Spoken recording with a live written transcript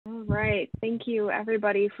right. Thank you,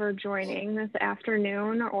 everybody, for joining this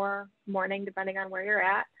afternoon or morning, depending on where you're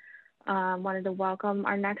at. Wanted to welcome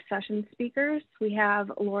our next session speakers. We have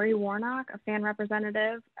Laurie Warnock, a fan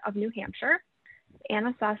representative of New Hampshire,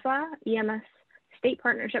 Anna Sessa, EMS State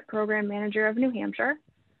Partnership Program Manager of New Hampshire,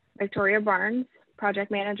 Victoria Barnes, Project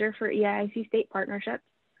Manager for EIC State Partnerships,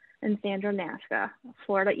 and Sandra Nasca,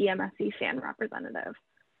 Florida EMSC fan representative.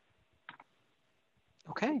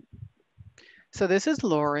 Okay. So this is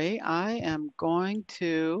Laurie. I am going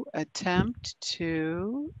to attempt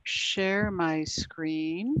to share my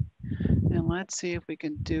screen. And let's see if we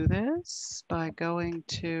can do this by going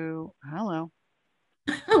to, hello.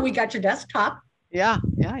 We got your desktop. Yeah.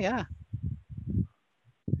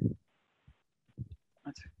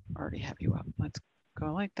 Let's already have you up. Let's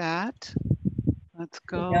go like that. Let's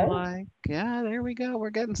go like, yeah, there we go.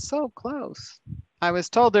 We're getting so close. I was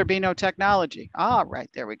told there'd be no technology. All right,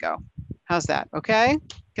 there we go. How's that? Okay.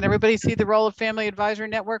 Can everybody see the role of Family Advisory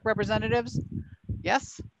Network representatives?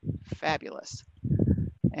 Yes? Fabulous.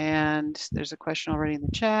 And there's a question already in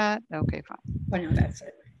the chat. Okay, fine. I know that's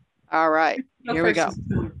it. All right, here we go.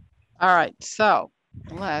 All right, so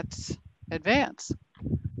let's advance.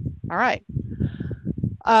 All right.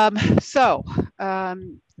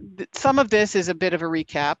 Some of this is a bit of a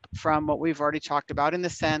recap from what we've already talked about, in the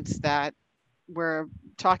sense that we're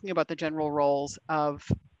talking about the general roles of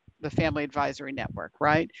the Family Advisory Network,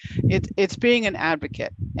 right? It's being an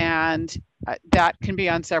advocate, and that can be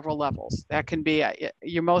on several levels. That can be,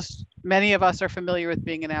 many of us are familiar with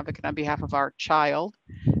being an advocate on behalf of our child,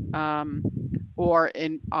 or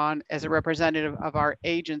as a representative of our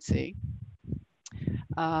agency.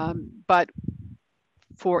 But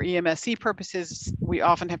for EMSC purposes, we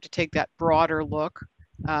often have to take that broader look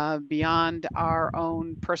beyond our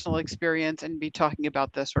own personal experience and be talking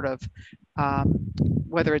about the sort of,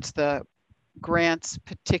 whether it's the grant's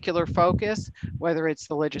particular focus, whether it's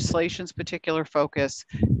the legislation's particular focus,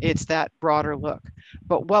 it's that broader look.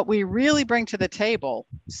 But what we really bring to the table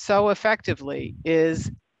so effectively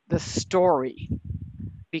is the story,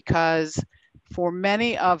 because for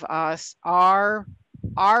many of us, our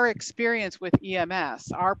experience with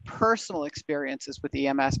EMS, our personal experiences with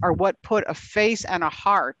EMS, are what put a face and a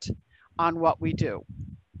heart on what we do.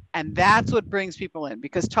 And that's what brings people in,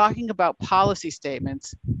 because talking about policy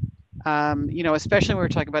statements, especially when we're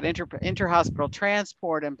talking about inter-hospital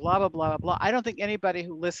transport and blah, blah, blah, blah. I don't think anybody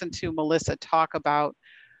who listened to Melissa talk about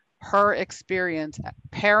her experience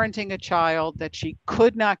parenting a child that she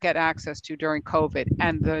could not get access to during COVID,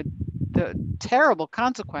 and the terrible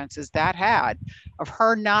consequences that had of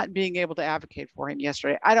her not being able to advocate for him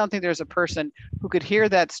yesterday. I don't think there's a person who could hear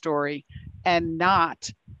that story and not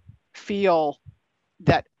feel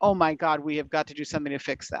that, oh my God, we have got to do something to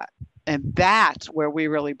fix that. And that's where we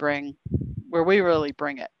really bring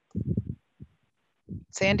it.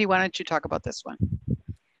 Sandy, why don't you talk about this one?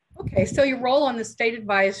 Okay, so your role on the State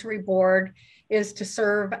Advisory Board is to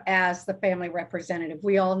serve as the family representative.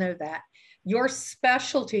 We all know that. Your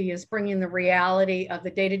specialty is bringing the reality of the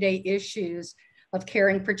day-to-day issues of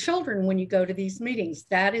caring for children when you go to these meetings.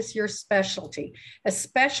 That is your specialty,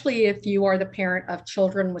 especially if you are the parent of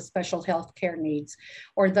children with special health care needs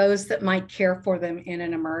or those that might care for them in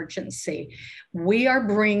an emergency. We are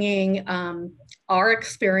bringing our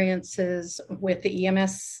experiences with the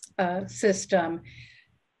EMS system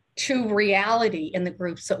to reality in the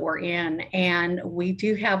groups that we're in. And we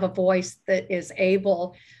do have a voice that is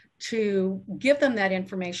able to give them that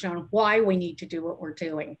information on why we need to do what we're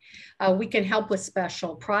doing. We can help with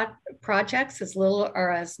special projects, as little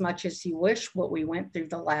or as much as you wish, what we went through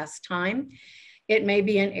the last time. It may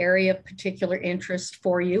be an area of particular interest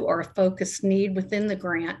for you or a focused need within the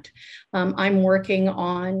grant. I'm working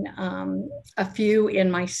on a few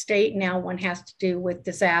in my state now. One has to do with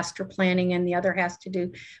disaster planning and the other has to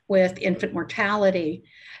do with infant mortality.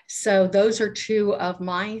 So those are two of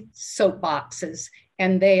my soapboxes,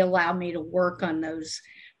 and they allow me to work on those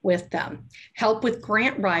with them. Help with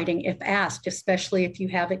grant writing if asked, especially if you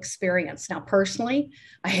have experience. Now, personally,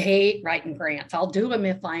 I hate writing grants. I'll do them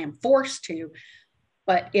if I am forced to,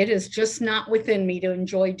 but it is just not within me to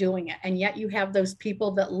enjoy doing it. And yet you have those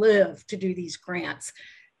people that live to do these grants.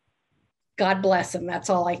 God bless them, that's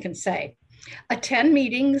all I can say. Attend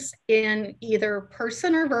meetings in either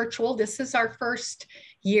person or virtual. This is our first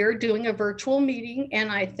year doing a virtual meeting,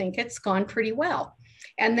 and I think it's gone pretty well.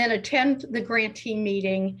 And then attend the grantee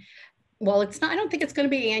meeting well, it's not, I don't think it's going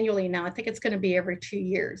to be annually now. I think it's going to be every 2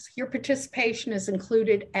 years. Your participation is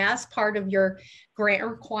included as part of your grant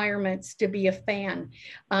requirements to be a fan.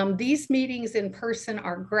 These meetings in person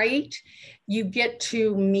are great. You get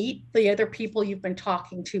to meet the other people you've been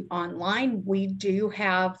talking to online. We do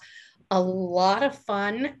have a lot of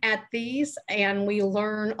fun at these and we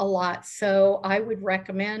learn a lot. So I would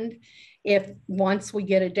recommend, if once we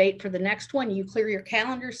get a date for the next one, you clear your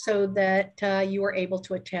calendar so that you are able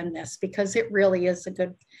to attend this, because it really is a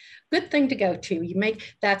good thing to go to.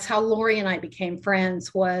 That's how Laurie and I became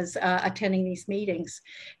friends, was attending these meetings.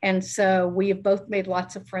 And so we have both made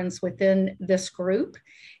lots of friends within this group.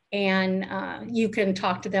 And you can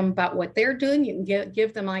talk to them about what they're doing. You can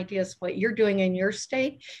give them ideas what you're doing in your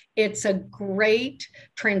state. It's a great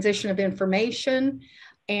transition of information,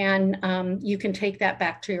 and you can take that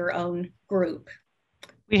back to your own group.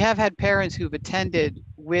 We have had parents who've attended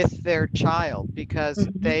with their child because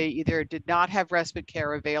they either did not have respite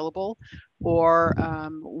care available, or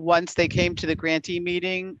once they came to the grantee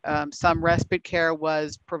meeting, some respite care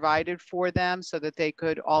was provided for them so that they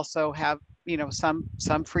could also have, you know,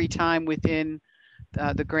 some free time within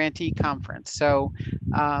the grantee conference. So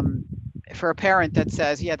for a parent that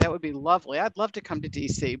says, yeah, that would be lovely, I'd love to come to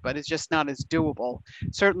DC, but it's just not as doable,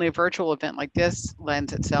 certainly a virtual event like this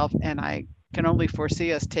lends itself, and I can only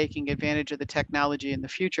foresee us taking advantage of the technology in the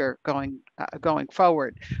future going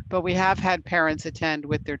forward. But we have had parents attend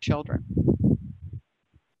with their children.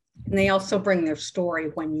 And they also bring their story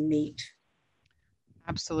when you meet.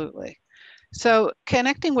 Absolutely. So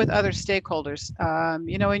connecting with other stakeholders,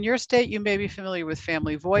 you know, in your state, you may be familiar with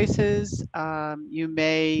Family Voices. You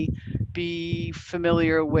may be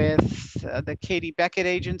familiar with the Katie Beckett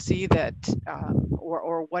Agency that,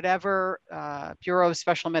 or whatever, Bureau of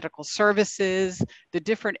Special Medical Services, the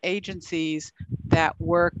different agencies that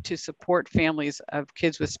work to support families of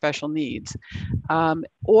kids with special needs.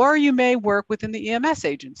 Or you may work within the EMS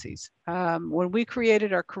agencies. When we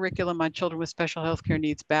created our curriculum on children with special healthcare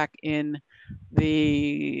needs back in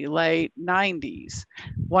the late 90s,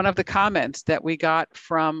 one of the comments that we got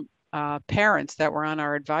from parents that were on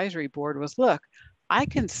our advisory board was, look, I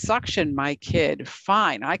can suction my kid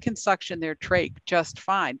fine. I can suction their trach just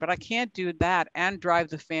fine, but I can't do that and drive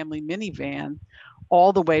the family minivan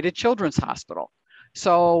all the way to Children's Hospital.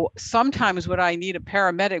 So sometimes when I need a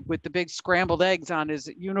paramedic with the big scrambled eggs on his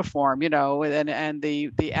uniform, you know, and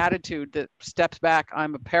the attitude that steps back,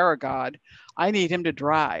 I'm a paragod, I need him to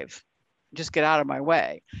drive, just get out of my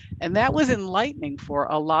way. And that was enlightening for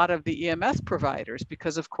a lot of the EMS providers,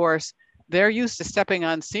 because of course, they're used to stepping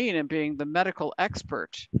on scene and being the medical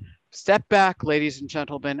expert. Step back, ladies and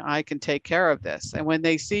gentlemen, I can take care of this. And when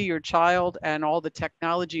they see your child and all the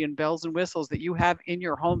technology and bells and whistles that you have in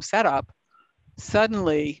your home setup,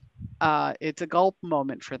 suddenly it's a gulp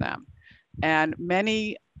moment for them. And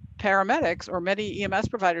many paramedics or many EMS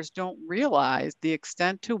providers don't realize the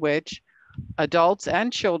extent to which adults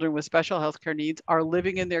and children with special healthcare needs are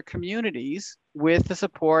living in their communities with the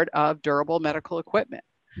support of durable medical equipment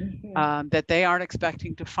that they aren't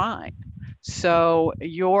expecting to find. So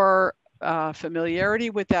your familiarity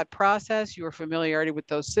with that process, your familiarity with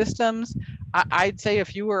those systems, I'd say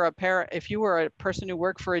if you were a person who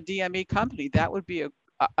worked for a DME company, that would be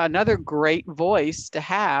another great voice to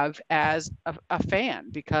have as a fan,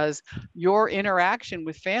 because your interaction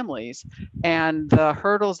with families and the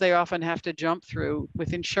hurdles they often have to jump through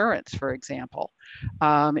with insurance, for example,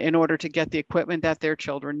 in order to get the equipment that their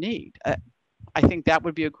children need. I think that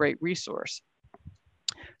would be a great resource.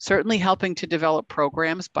 Certainly helping to develop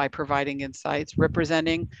programs by providing insights,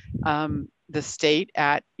 representing the state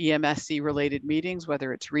at EMSC related meetings,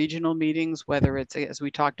 whether it's regional meetings, whether it's, as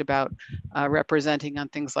we talked about, representing on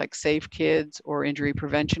things like Safe Kids or injury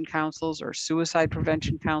prevention councils or suicide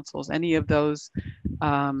prevention councils, any of those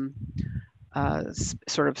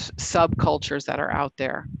sort of subcultures that are out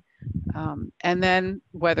there. And then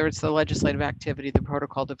whether it's the legislative activity, the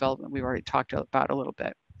protocol development, we've already talked about a little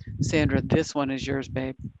bit. Sandra, this one is yours,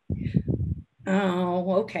 babe.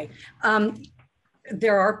 Oh, okay.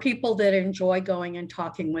 There are people that enjoy going and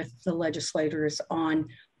talking with the legislators on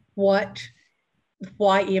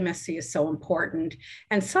why EMSC is so important.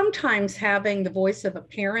 And sometimes having the voice of a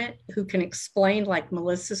parent who can explain, like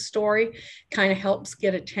Melissa's story, kind of helps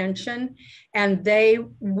get attention, and they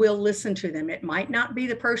will listen to them. It might not be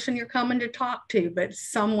the person you're coming to talk to, but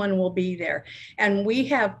someone will be there. And we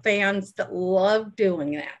have fans that love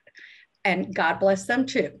doing that. And God bless them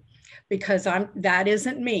too, because that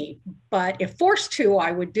isn't me. But if forced to,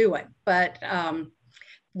 I would do it. But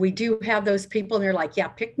we do have those people, and they're like, yeah,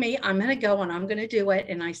 pick me. I'm going to go and I'm going to do it.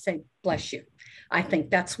 And I say, bless you. I think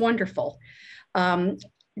that's wonderful.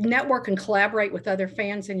 network and collaborate with other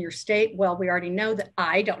fans in your state. Well, we already know that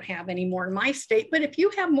I don't have any more in my state, but if you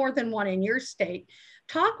have more than one in your state,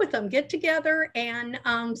 talk with them, get together and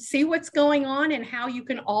see what's going on and how you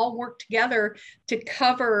can all work together to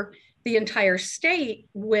cover the entire state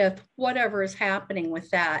with whatever is happening with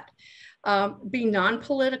that. Be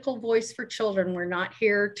non-political voice for children. We're not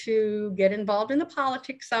here to get involved in the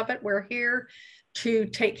politics of it. We're here to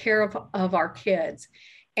take care of our kids.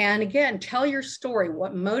 And again, tell your story.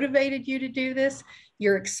 What motivated you to do this?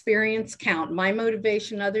 Your experience count. My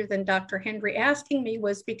motivation, other than Dr. Hendry asking me,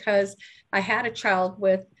 was because I have a child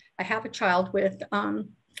with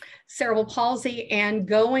cerebral palsy, and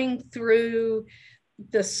going through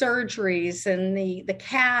the surgeries and the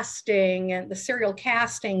casting and the serial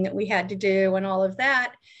casting that we had to do and all of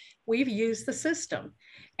that, we've used the system.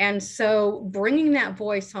 And so bringing that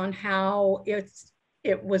voice on how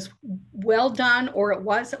it was well done or it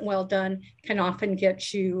wasn't well done can often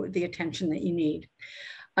get you the attention that you need.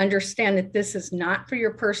 Understand that this is not for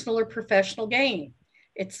your personal or professional gain.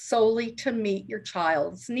 It's solely to meet your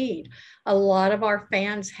child's need. A lot of our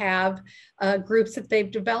fans have groups that they've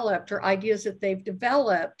developed or ideas that they've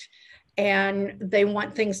developed, and they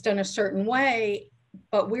want things done a certain way,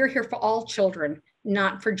 but we're here for all children,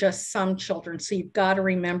 not for just some children. So you've got to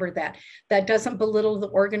remember that. That doesn't belittle the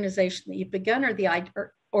organization that you've begun or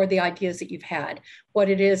the ideas that you've had. What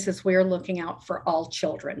it is we're looking out for all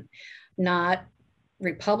children, not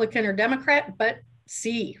Republican or Democrat, but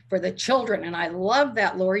C, for the children. And I love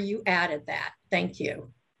that, Laurie, you added that. Thank you.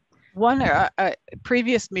 One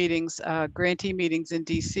previous meetings, grantee meetings in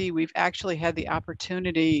DC, we've actually had the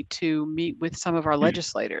opportunity to meet with some of our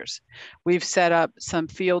legislators. We've set up some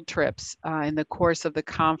field trips in the course of the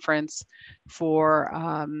conference for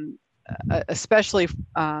especially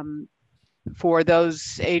for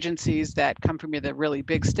those agencies that come from the really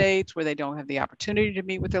big states where they don't have the opportunity to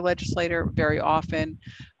meet with their legislator very often.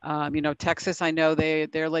 Texas, I know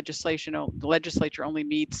their legislature only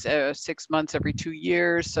meets 6 months every 2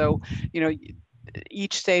 years. So,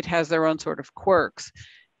 each state has their own sort of quirks.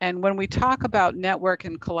 And when we talk about network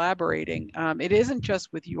and collaborating, it isn't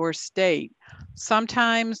just with your state.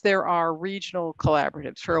 Sometimes there are regional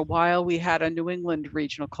collaboratives. For a while, we had a New England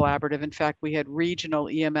regional collaborative. In fact, we had regional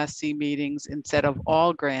EMSC meetings instead of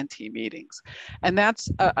all grantee meetings. And that's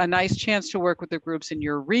a nice chance to work with the groups in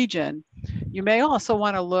your region. You may also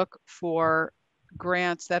want to look for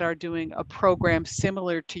grants that are doing a program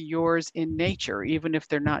similar to yours in nature, even if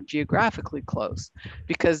they're not geographically close,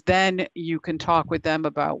 because then you can talk with them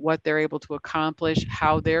about what they're able to accomplish,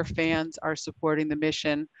 how their fans are supporting the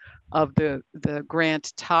mission of the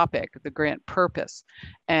grant topic, the grant purpose.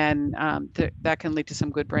 And that can lead to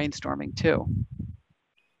some good brainstorming too.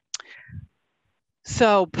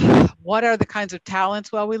 So what are the kinds of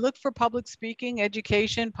talents? Well, we look for public speaking,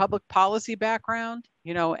 education, public policy background,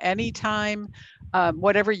 anytime,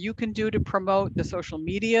 whatever you can do to promote the social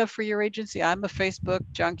media for your agency. I'm a Facebook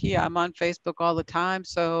junkie. I'm on Facebook all the time.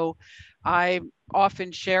 So I'm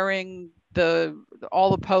often sharing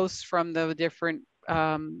all the posts from the different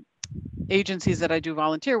agencies that I do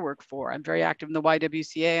volunteer work for. I'm very active in the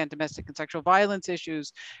YWCA on domestic and sexual violence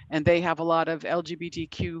issues, and they have a lot of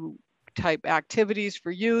LGBTQ type activities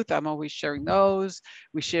for youth. I'm always sharing those.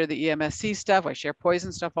 We share the EMSC stuff. I share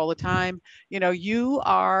poison stuff all the time. You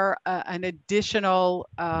are an additional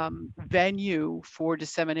venue for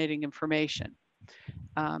disseminating information.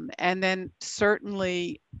 And then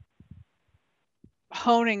certainly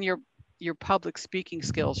honing your public speaking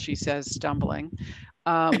skills, she says, stumbling.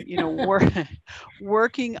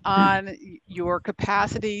 Working on your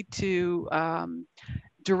capacity to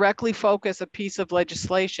directly focus a piece of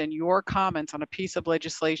legislation, your comments on a piece of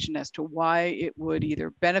legislation as to why it would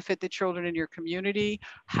either benefit the children in your community,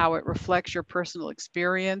 how it reflects your personal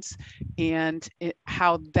experience, and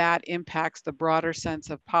how that impacts the broader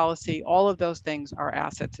sense of policy. All of those things are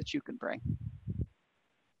assets that you can bring.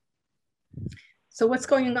 So what's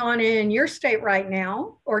going on in your state right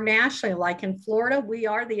now or nationally? Like in Florida, we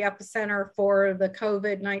are the epicenter for the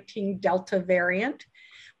COVID-19 Delta variant.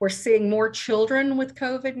 We're seeing more children with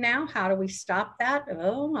COVID now. How do we stop that?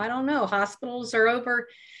 Oh, I don't know. Hospitals are over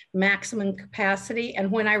maximum capacity.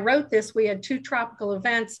 And when I wrote this, we had 2 tropical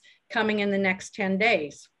events coming in the next 10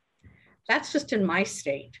 days. That's just in my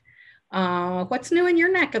state. What's new in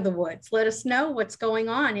your neck of the woods? Let us know what's going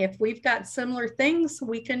on. If we've got similar things,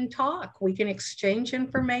 we can talk. We can exchange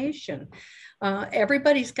information.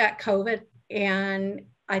 Everybody's got COVID, and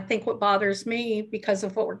I think what bothers me because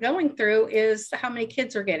of what we're going through is how many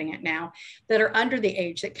kids are getting it now that are under the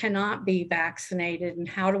age that cannot be vaccinated, and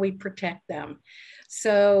how do we protect them?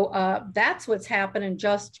 So that's what's happening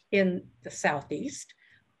just in the Southeast.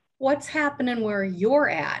 what's happening where you're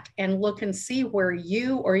at and look and see where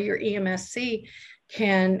you or your EMSC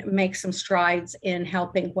can make some strides in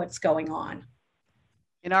helping what's going on.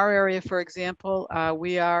 In our area, for example,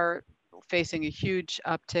 we are facing a huge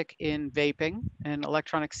uptick in vaping and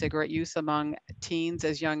electronic cigarette use among teens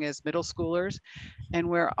as young as middle schoolers. And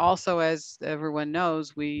we're also, as everyone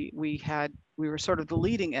knows, we were sort of the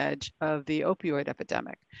leading edge of the opioid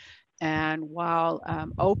epidemic. And while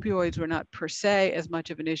opioids were not per se as much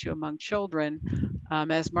of an issue among children,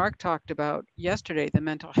 as Mark talked about yesterday, the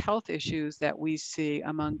mental health issues that we see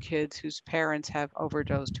among kids whose parents have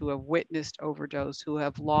overdosed, who have witnessed overdose, who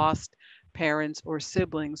have lost parents or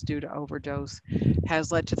siblings due to overdose,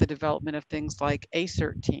 has led to the development of things like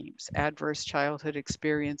ACERT teams, adverse childhood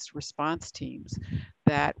experience response teams,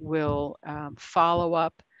 that will follow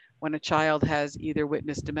up when a child has either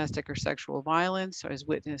witnessed domestic or sexual violence, or has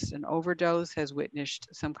witnessed an overdose, has witnessed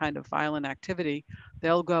some kind of violent activity.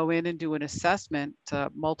 They'll go in and do an assessment,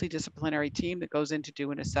 a multidisciplinary team that goes in to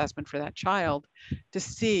do an assessment for that child to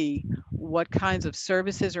see what kinds of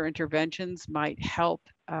services or interventions might help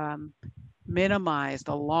minimize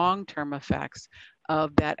the long-term effects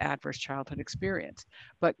of that adverse childhood experience.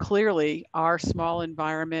 But clearly, our small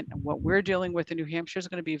environment and what we're dealing with in New Hampshire is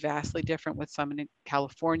going to be vastly different with someone in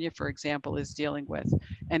California, for example, is dealing with.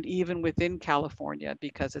 And even within California,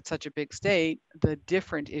 because it's such a big state, the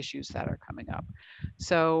different issues that are coming up.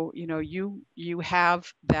 So, you know, you have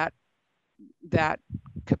that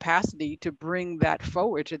capacity to bring that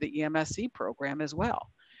forward to the EMSC program as well.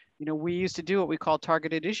 You know, we used to do what we call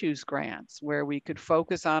targeted issues grants, where we could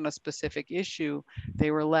focus on a specific issue.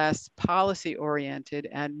 They were less policy oriented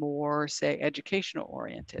and more, say, educational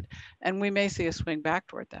oriented. And we may see a swing back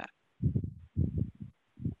toward that.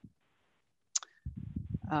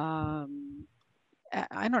 I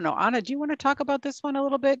don't know, Anna, do you want to talk about this one a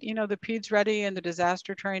little bit? You know, the PEDS Ready and the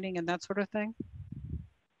disaster training and that sort of thing?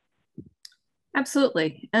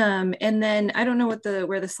 Absolutely. And then I don't know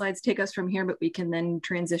where the slides take us from here, but we can then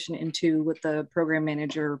transition into what the program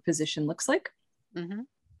manager position looks like. Mm-hmm.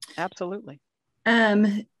 Absolutely.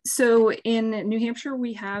 So in New Hampshire,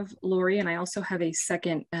 we have Laurie, and I also have a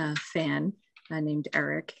second fan named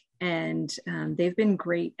Eric. And they've been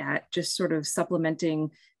great at just sort of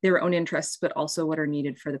supplementing their own interests, but also what are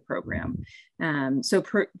needed for the program. So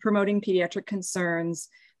promoting pediatric concerns.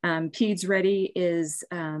 PEDS Ready is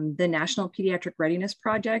the National Pediatric Readiness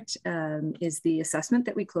Project, is the assessment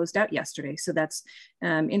that we closed out yesterday. So that's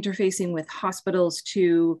interfacing with hospitals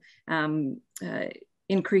to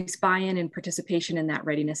increase buy-in and participation in that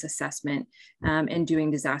readiness assessment, and doing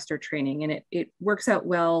disaster training. And it works out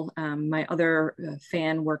well. My other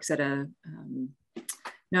fan works at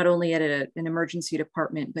not only at an emergency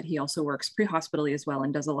department, but he also works pre-hospitally as well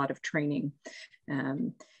and does a lot of training.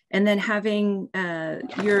 And then having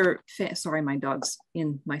sorry, my dog's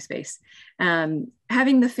in my space.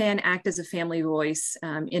 Having the fan act as a family voice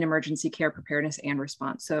in emergency care preparedness and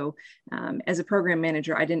response. So as a program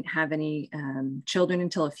manager, I didn't have any children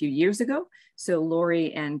until a few years ago. So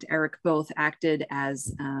Laurie and Eric both acted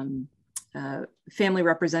as family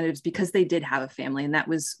representatives because they did have a family, and that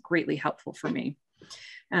was greatly helpful for me.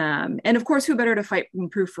 And of course, who better to fight and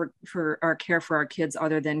improve for our care for our kids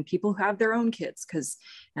other than people who have their own kids? Because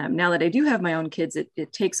now that I do have my own kids,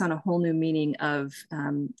 it takes on a whole new meaning of,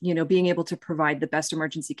 you know, being able to provide the best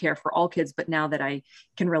emergency care for all kids. But now that I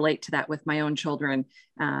can relate to that with my own children,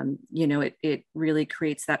 you know, it really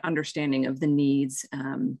creates that understanding of the needs,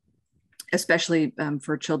 especially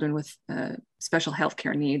for children with special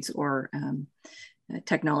healthcare needs or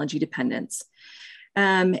technology dependence.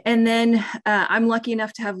 And then I'm lucky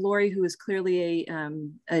enough to have Laurie, who is clearly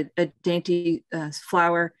a dainty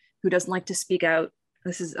flower who doesn't like to speak out.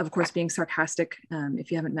 This is, of course, being sarcastic. If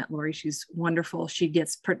you haven't met Laurie, she's wonderful. She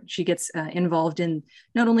gets involved in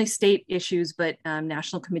not only state issues, but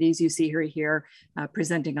national committees. You see her here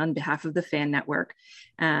presenting on behalf of the FAN network.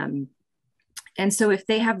 And so if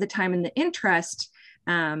they have the time and the interest,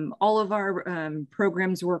 all of our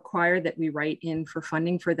programs require that we write in for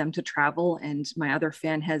funding for them to travel, and my other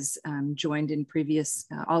fan has joined in previous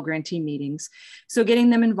all grantee meetings. So getting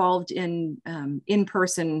them involved in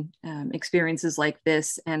in-person experiences like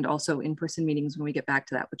this, and also in-person meetings when we get back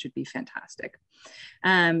to that, which would be fantastic.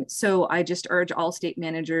 So I just urge all state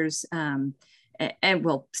managers and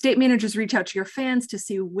well, state managers reach out to your fans to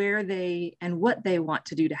see where they and what they want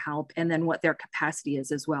to do to help, and then what their capacity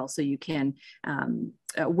is as well. So you can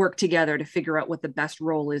work together to figure out what the best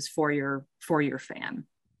role is for your fan.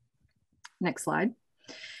 Next slide.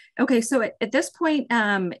 Okay, so at this point,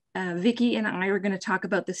 Vicki and I are going to talk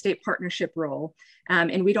about the state partnership role,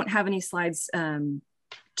 and we don't have any slides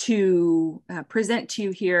to present to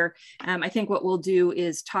you here. I think what we'll do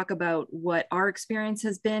is talk about what our experience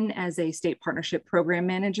has been as a state partnership program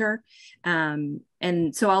manager.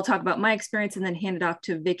 And so I'll talk about my experience and then hand it off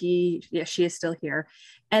to Vicki. Yeah, she is still here.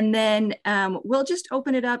 And then we'll just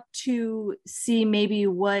open it up to see maybe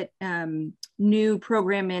what new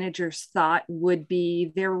program managers thought would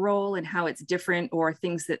be their role and how it's different, or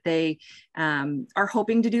things that they are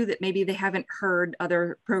hoping to do that maybe they haven't heard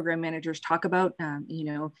other program managers talk about. You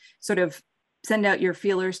know, sort of send out your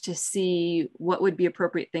feelers to see what would be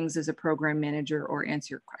appropriate things as a program manager, or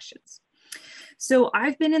answer your questions. So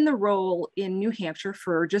I've been in the role in New Hampshire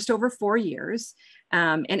for just over 4 years.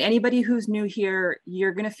 And anybody who's new here,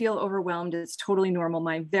 you're going to feel overwhelmed. It's totally normal.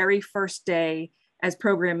 My very first day as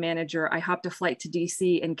program manager, I hopped a flight to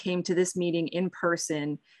DC and came to this meeting in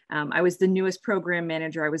person. I was the newest program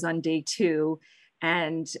manager. I was on day 2.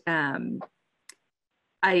 And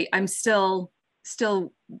I'm still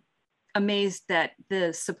amazed that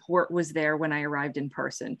the support was there when I arrived in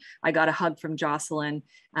person. I got a hug from Jocelyn.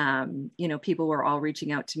 You know, people were all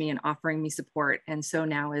reaching out to me and offering me support. And so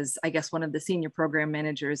now, as I guess one of the senior program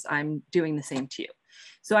managers, I'm doing the same to you.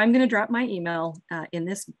 So I'm going to drop my email in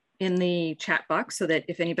the chat box, so that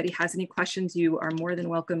if anybody has any questions, you are more than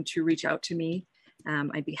welcome to reach out to me.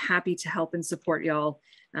 I'd be happy to help and support y'all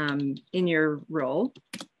in your role.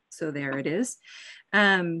 So there it is.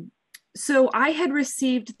 So I had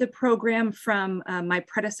received the program from my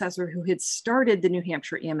predecessor, who had started the New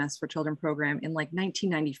Hampshire EMS for Children program in like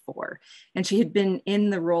 1994. And she had been in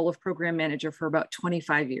the role of program manager for about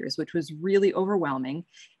 25 years, which was really overwhelming.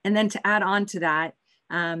 And then to add on to that,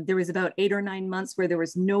 there was about 8 or 9 months where there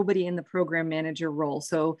was nobody in the program manager role.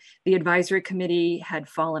 So the advisory committee had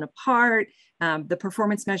fallen apart. The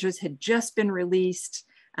performance measures had just been released.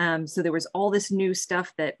 So there was all this new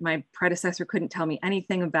stuff that my predecessor couldn't tell me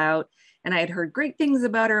anything about. And I had heard great things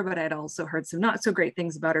about her, but I'd also heard some not so great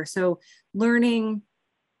things about her. So learning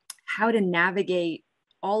how to navigate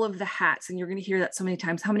all of the hats, and you're going to hear that so many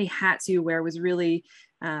times, how many hats you wear, was really,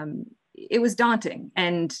 it was daunting.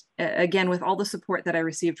 And again, with all the support that I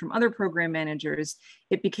received from other program managers,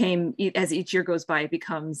 it became, as each year goes by, it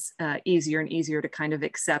becomes easier and easier to kind of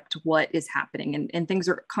accept what is happening. And things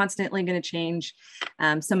are constantly going to change.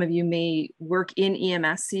 Some of you may work in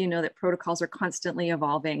EMS, so you know that protocols are constantly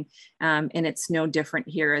evolving. And it's no different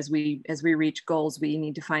here. As we reach goals, we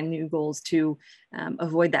need to find new goals to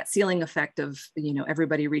avoid that ceiling effect of, you know,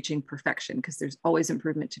 everybody reaching perfection, because there's always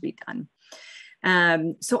improvement to be done.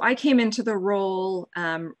 So I came into the role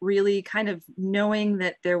really kind of knowing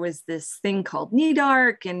that there was this thing called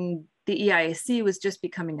NEDARC, and the EISC was just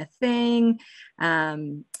becoming a thing,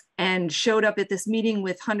 and showed up at this meeting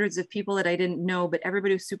with hundreds of people that I didn't know, but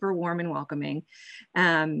everybody was super warm and welcoming,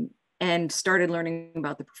 and started learning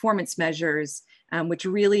about the performance measures, which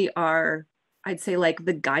really are, I'd say, like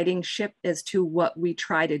the guiding ship as to what we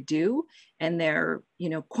try to do. And they're, you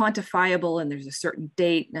know, quantifiable, and there's a certain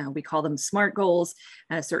date. Now we call them SMART goals,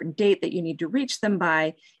 a certain date that you need to reach them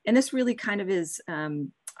by. And this really kind of is,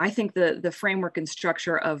 I think the framework and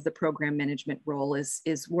structure of the program management role is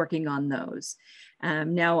working on those.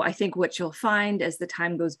 Now, I think what you'll find as the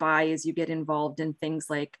time goes by is you get involved in things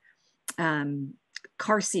like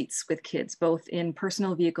car seats with kids, both in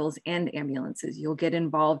personal vehicles and ambulances. You'll get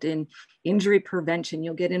involved in injury prevention.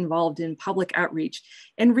 You'll get involved in public outreach.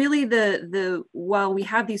 And really, while we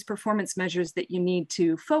have these performance measures that you need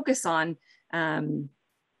to focus on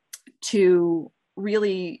to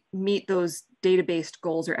really meet those data-based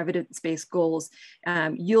goals or evidence-based goals,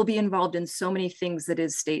 you'll be involved in so many things that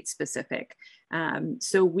is state-specific.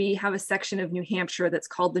 So we have a section of New Hampshire that's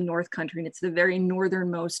called the North Country, and it's the very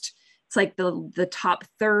northernmost. It's like the top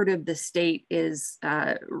third of the state is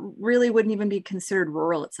really wouldn't even be considered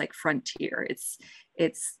rural. It's like frontier.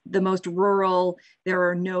 It's the most rural. There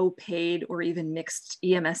are no paid or even mixed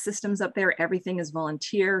EMS systems up there. Everything is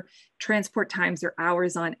volunteer. Transport times are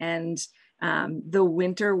hours on end. The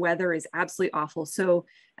winter weather is absolutely awful. So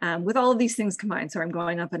with all of these things combined, so I'm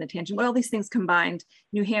going up on a tangent, with all these things combined,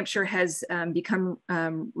 New Hampshire has become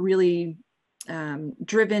really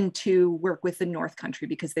driven to work with the North Country,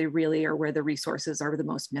 because they really are where the resources are the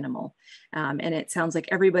most minimal. And it sounds like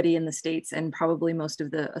everybody in the states, and probably most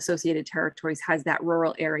of the associated territories, has that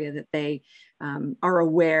rural area that they are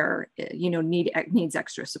aware, you know, needs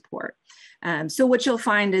extra support. So what you'll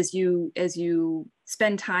find as you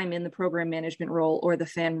spend time in the program management role or the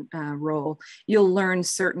FAN role, you'll learn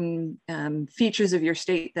certain features of your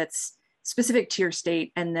state that's specific to your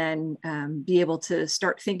state, and then be able to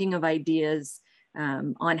start thinking of ideas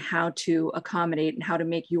on how to accommodate and how to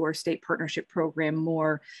make your state partnership program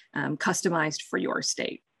more customized for your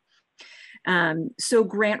state. So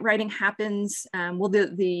grant writing happens,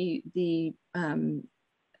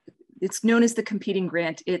 it's known as the competing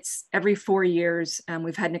grant. It's every 4 years.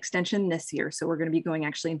 We've had an extension this year, so we're going to be going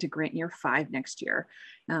actually into grant year 5 next year.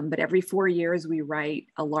 But every 4 years we write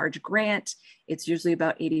a large grant. It's usually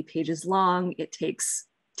about 80 pages long. It takes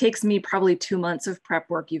me probably 2 months of prep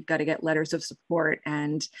work. You've got to get letters of support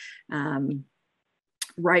and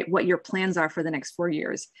write what your plans are for the next 4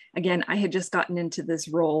 years. Again, I had just gotten into this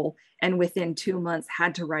role and within 2 months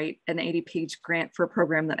had to write an 80-page grant for a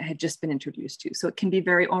program that I had just been introduced to. So it can be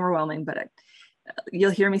very overwhelming, but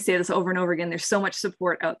you'll hear me say this over and over again. There's so much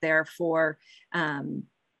support out there for the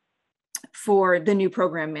new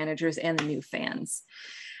program managers and the new fans.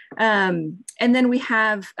 And then we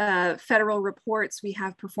have federal reports. We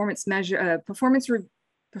have performance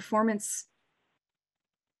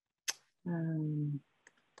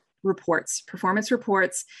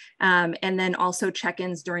reports, and then also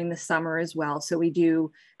check-ins during the summer as well. So we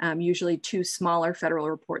do usually 2 smaller federal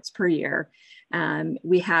reports per year.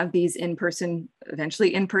 We have these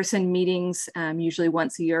eventually in-person meetings, usually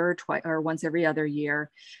once a year or once every other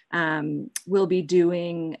year. We'll be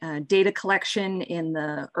doing data collection in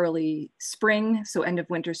the early spring. So end of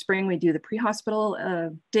winter, spring, we do the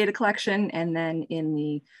pre-hospital data collection. And then in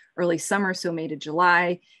the early summer, so May to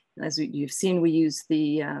July, as you've seen, we use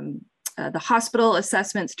the hospital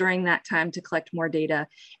assessments during that time to collect more data.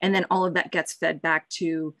 And then all of that gets fed back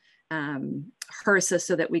to HRSA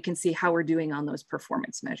so that we can see how we're doing on those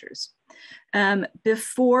performance measures.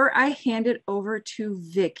 Before I hand it over to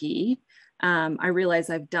Vicki, I realize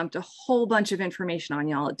I've dumped a whole bunch of information on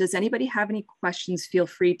y'all. Does anybody have any questions? Feel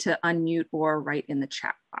free to unmute or write in the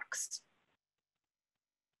chat box.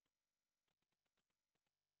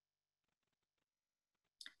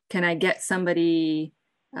 Can I get somebody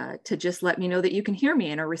to just let me know that you can hear me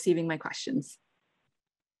and are receiving my questions?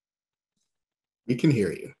 We can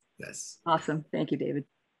hear you, yes. Awesome, thank you, David.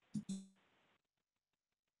 I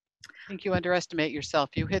think you underestimate yourself.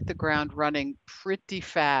 You hit the ground running pretty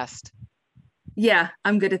fast. Yeah,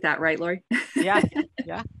 I'm good at that, right, Laurie? Yeah,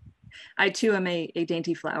 yeah. I too am a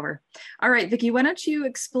dainty flower. All right, Vicki, why don't you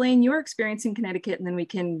explain your experience in Connecticut, and then we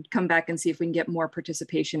can come back and see if we can get more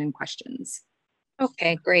participation and questions.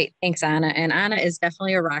 Okay, great. Thanks, Anna. And Anna is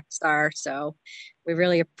definitely a rock star. So we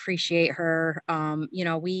really appreciate her.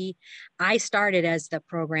 I started as the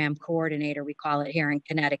program coordinator, we call it here in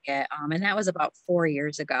Connecticut. And that was about 4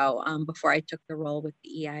 years ago before I took the role with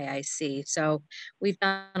the EIIC. So we've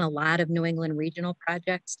done a lot of New England regional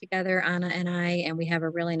projects together, Anna and I, and we have a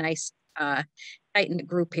really nice tight-knit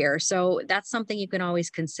group here. So that's something you can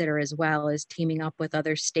always consider as well, as teaming up with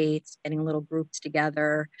other states, getting little groups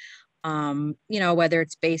together. Whether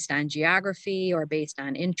it's based on geography or based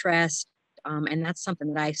on interest. And that's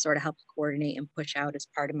something that I sort of help coordinate and push out as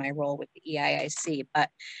part of my role with the EIIC. But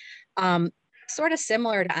sort of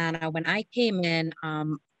similar to Anna, when I came in,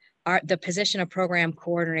 the position of program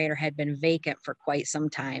coordinator had been vacant for quite some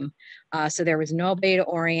time. So there was nobody to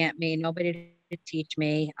orient me, nobody to teach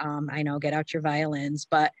me. I know, get out your violins,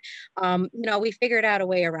 but we figured out a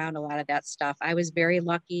way around a lot of that stuff. I was very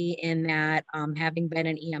lucky in that having been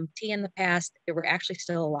an EMT in the past, there were actually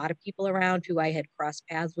still a lot of people around who I had crossed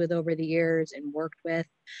paths with over the years and worked with.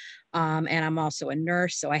 And I'm also a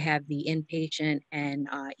nurse, so I have the inpatient and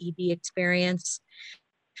ED experience.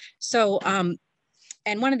 So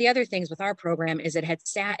and one of the other things with our program is it had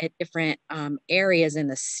sat at different areas in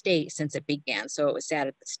the state since it began. So it was sat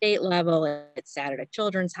at the state level, it sat at a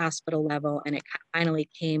children's hospital level, and it finally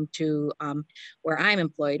came to where I'm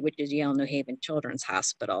employed, which is Yale New Haven Children's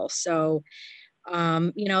Hospital. So,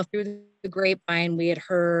 through the grapevine, we had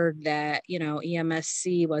heard that,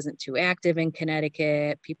 EMSC wasn't too active in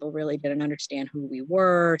Connecticut. People really didn't understand who we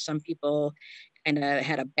were. Some people kind of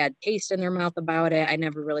had a bad taste in their mouth about it. I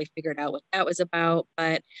never really figured out what that was about.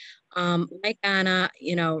 But like Anna,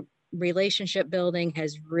 relationship building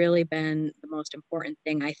has really been the most important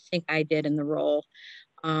thing I think I did in the role.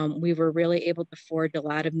 We were really able to forge a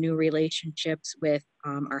lot of new relationships with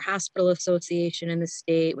our hospital association in the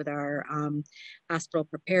state, with our hospital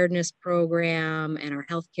preparedness program and our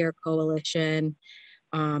healthcare coalition,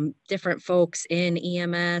 different folks in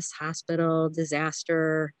EMS, hospital,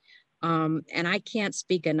 disaster. And I can't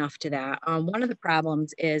speak enough to that. One of the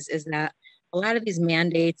problems is that a lot of these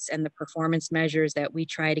mandates and the performance measures that we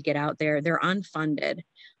try to get out there, they're unfunded.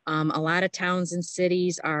 A lot of towns and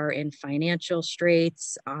cities are in financial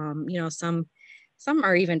straits. some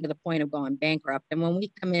are even to the point of going bankrupt. And when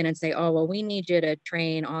we come in and say, oh, well, we need you to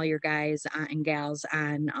train all your guys and gals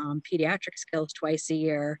on pediatric skills twice a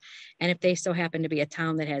year. And if they so happen to be a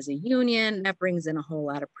town that has a union, that brings in a whole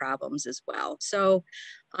lot of problems as well. So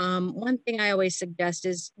one thing I always suggest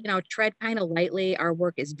is, you know, tread kind of lightly. Our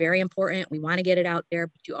work is very important. We want to get it out there,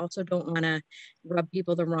 but you also don't want to rub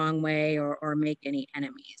people the wrong way or make any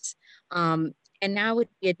enemies. And now with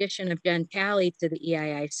the addition of Jen Talley to the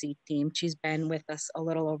EIIC team, she's been with us a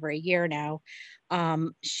little over a year now.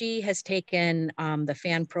 She has taken the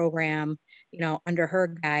FAN program, you know, under her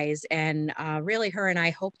guise, and really her and I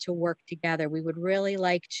hope to work together. We would really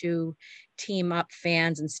like to team up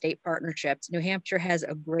FANs and state partnerships. New Hampshire has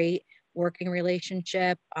a great working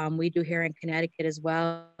relationship. We do here in Connecticut as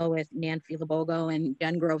well with Nancy Labogo and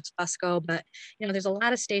Jen Groves Fusco, but you know, there's a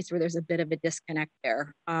lot of states where there's a bit of a disconnect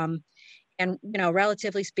there. And, you know,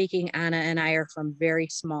 relatively speaking, Anna and I are from very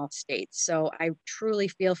small states. So I truly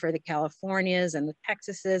feel for the Californias and the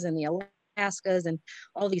Texases and the Alaskas and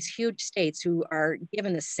all these huge states who are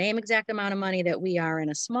given the same exact amount of money that we are in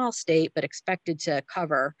a small state, but expected to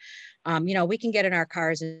cover. You know, we can get in our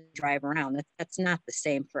cars and drive around. That's not the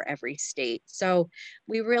same for every state. So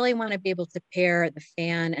we really want to be able to pair the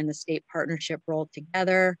FAN and the state partnership role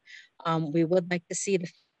together. We would like to see the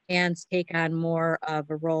FANs take on more of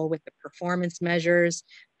a role with the performance measures.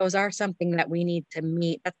 Those are something that we need to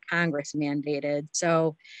meet. That's Congress mandated.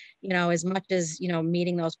 So, you know, as much as, you know,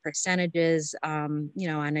 meeting those percentages, you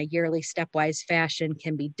know, on a yearly stepwise fashion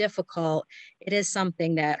can be difficult, it is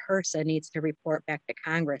something that HRSA needs to report back to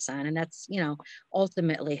Congress on. And that's, you know,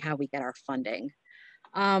 ultimately how we get our funding.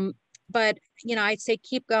 But, you know, I'd say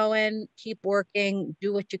keep going, keep working,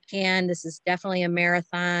 do what you can. This is definitely a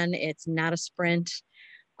marathon. It's not a sprint.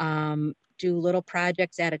 Do little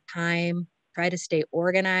projects at a time, try to stay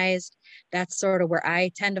organized. That's sort of where I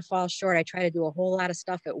tend to fall short. I try to do a whole lot of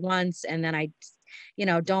stuff at once, and then I, you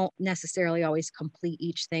know, don't necessarily always complete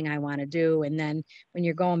each thing I want to do. And then when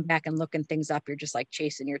you're going back and looking things up, you're just like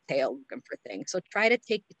chasing your tail looking for things. So try to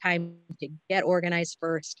take the time to get organized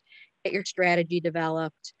first, get your strategy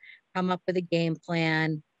developed, come up with a game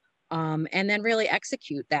plan, and then really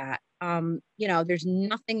execute that. You know, there's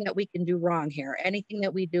nothing that we can do wrong here. Anything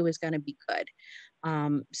that we do is going to be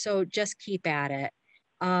good. So just keep at it.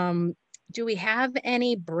 Do we have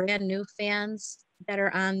any brand new fans that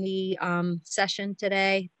are on the session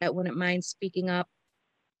today that wouldn't mind speaking up?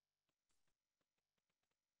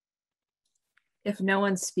 If no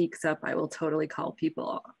one speaks up, I will totally call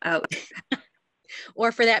people out.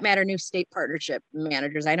 Or for that matter, new state partnership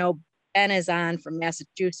managers. I know Ben is on from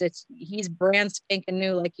Massachusetts. He's brand spanking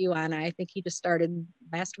new like you, Anna. I think he just started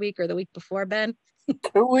last week or the week before, Ben.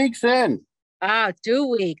 2 weeks in. 2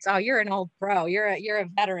 weeks. Oh, you're an old pro. You're a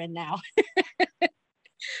veteran now.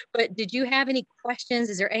 But did you have any questions?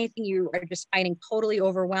 Is there anything you are just finding totally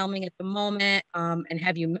overwhelming at the moment? And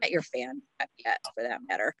have you met your fan yet, for that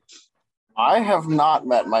matter? I have not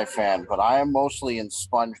met my fan, but I am mostly in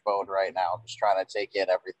sponge mode right now, just trying to take in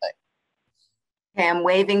everything. Okay, I'm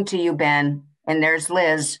waving to you, Ben. And there's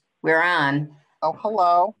Liz. We're on. Oh,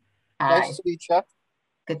 hello. Hi. Nice to meet you.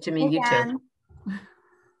 Good to meet you too.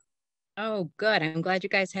 Oh, good. I'm glad you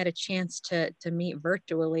guys had a chance to meet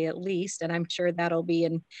virtually at least. And I'm sure that'll be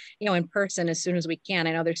in, you know, in person as soon as we can.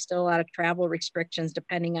 I know there's still a lot of travel restrictions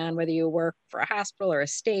depending on whether you work for a hospital or a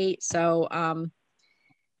state. So I'm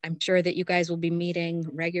sure that you guys will be meeting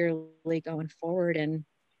regularly going forward and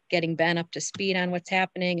getting Ben up to speed on what's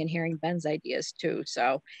happening and hearing Ben's ideas too.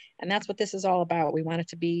 So, and that's what this is all about. We want it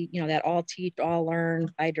to be, you know, that all teach, all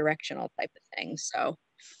learn, bi-directional type of thing. So.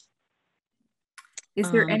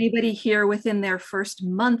 Is there anybody here within their first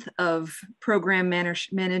month of program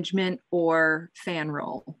management or fan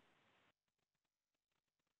role?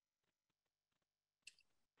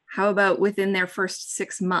 How about within their first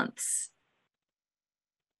 6 months?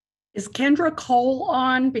 Is Kendra Cole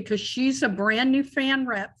on? Because she's a brand new fan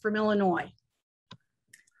rep from Illinois.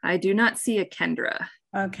 I do not see a Kendra.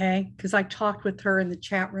 Okay, because I talked with her in the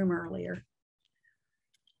chat room earlier.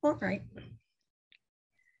 All right.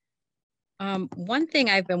 One thing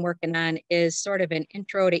I've been working on is sort of an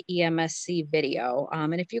intro to EMSC video.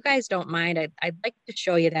 And if you guys don't mind, I'd like to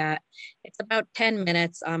show you that. It's about 10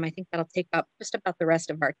 minutes. I think that'll take up just about the rest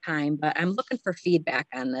of our time, but I'm looking for feedback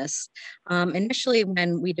on this. Initially,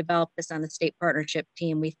 when we developed this on the state partnership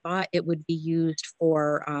team, we thought it would be used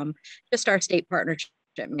for just our state partnership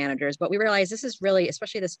managers, but we realized this is really,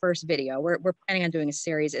 especially this first video, we're planning on doing a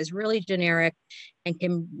series, is really generic and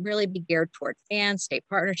can really be geared towards fans, state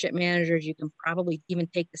partnership managers. You can probably even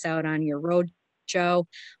take this out on your road show.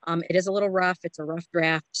 It is a little rough. It's a rough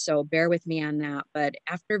draft, so bear with me on that. But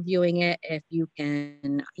after viewing it, if you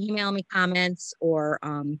can email me comments or,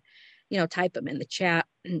 you know, type them in the chat,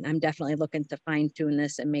 I'm definitely looking to fine tune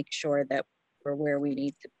this and make sure that we're where we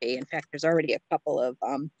need to be. In fact, there's already a couple of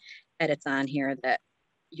edits on here that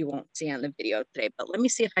you won't see on the video today, but let me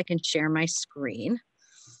see if I can share my screen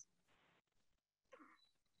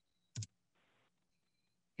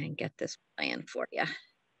and get this playing for you.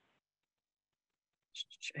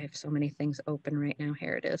 I have so many things open right now.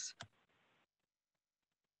 Here it is.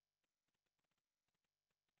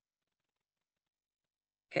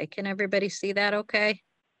 Okay, can everybody see that okay?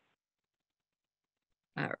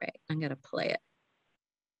 All right, I'm gonna play it.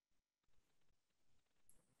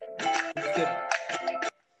 Good.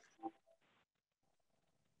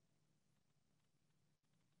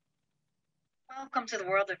 Welcome to the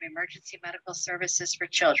world of emergency medical services for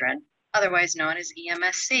children, otherwise known as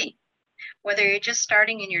EMSC. Whether you're just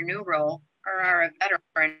starting in your new role or are a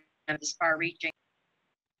veteran of this far-reaching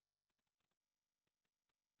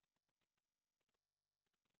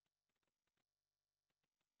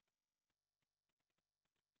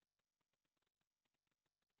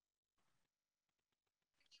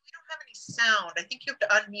We don't have any sound. I think you have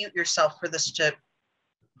to unmute yourself for this to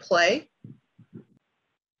play.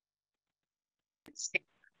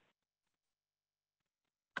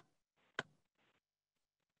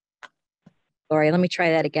 Laurie, let me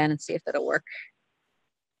try that again and see if it'll work.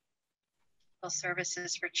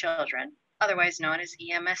 Services for children, otherwise known as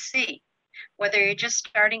EMSC. Whether you're just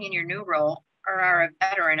starting in your new role or are a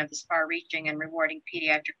veteran of this far-reaching and rewarding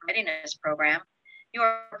pediatric readiness program, you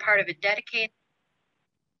are part of a dedicated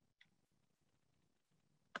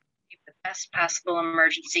the best possible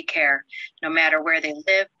emergency care, no matter where they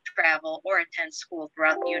live, travel, or attend school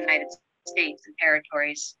throughout the United States and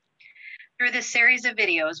territories. Through this series of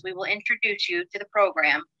videos, we will introduce you to the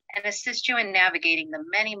program and assist you in navigating the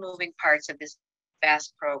many moving parts of this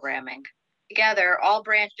vast programming. Together, all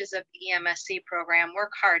branches of the EMSC program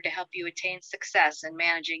work hard to help you attain success in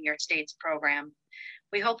managing your state's program.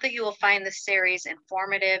 We hope that you will find this series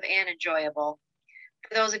informative and enjoyable.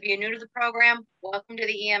 For those of you new to the program, welcome to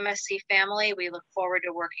the EMSC family. We look forward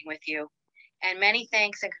to working with you. And many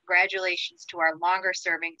thanks and congratulations to our longer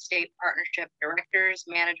serving state partnership directors,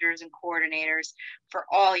 managers, and coordinators for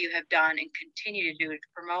all you have done and continue to do to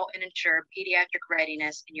promote and ensure pediatric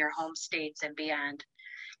readiness in your home states and beyond.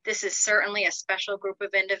 This is certainly a special group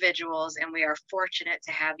of individuals, and we are fortunate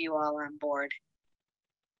to have you all on board.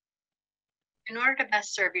 In order to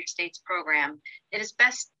best serve your state's program, it is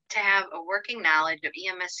best to have a working knowledge of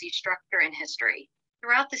EMSC structure and history.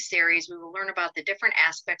 Throughout this series, we will learn about the different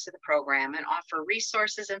aspects of the program and offer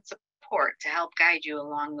resources and support to help guide you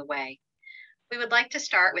along the way. We would like to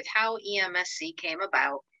start with how EMSC came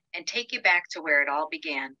about and take you back to where it all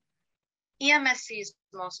began. EMSC's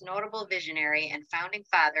most notable visionary and founding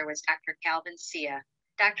father was Dr. Calvin Sia.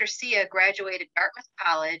 Dr. Sia graduated Dartmouth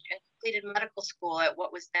College and completed medical school at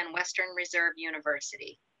what was then Western Reserve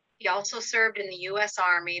University. He also served in the U.S.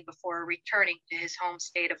 Army before returning to his home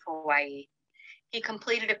state of Hawaii. He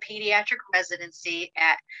completed a pediatric residency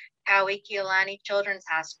at Kauikealani Children's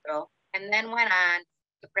Hospital and then went on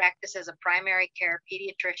to practice as a primary care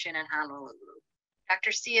pediatrician in Honolulu.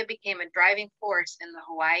 Dr. Sia became a driving force in the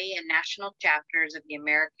Hawaii and national chapters of the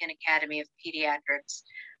American Academy of Pediatrics,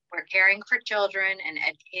 where caring for children and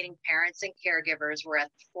educating parents and caregivers were at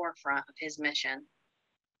the forefront of his mission.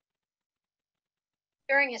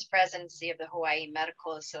 During his presidency of the Hawaii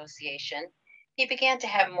Medical Association, he began to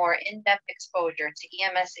have more in-depth exposure to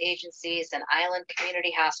EMS agencies and island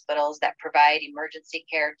community hospitals that provide emergency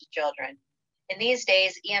care to children. In these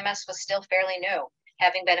days, EMS was still fairly new,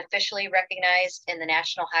 having been officially recognized in the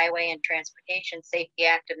National Highway and Transportation Safety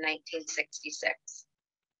Act of 1966.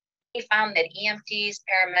 He found that EMTs,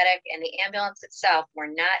 paramedic, and the ambulance itself were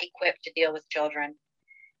not equipped to deal with children.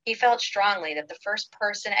 He felt strongly that the first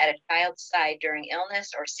person at a child's side during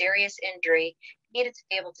illness or serious injury needed to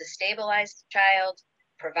be able to stabilize the child,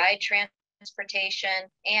 provide transportation,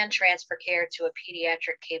 and transfer care to a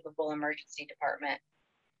pediatric capable emergency department.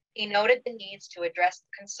 He noted the needs to address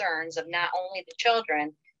the concerns of not only the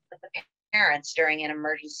children, but the parents during an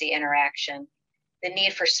emergency interaction, the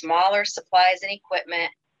need for smaller supplies and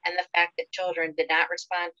equipment, and the fact that children did not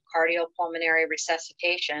respond to cardiopulmonary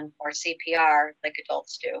resuscitation, or CPR, like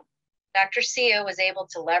adults do. Dr. Sia was able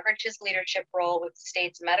to leverage his leadership role with the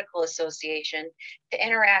state's medical association to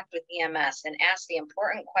interact with EMS and ask the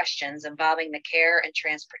important questions involving the care and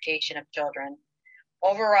transportation of children.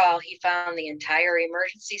 Overall, he found the entire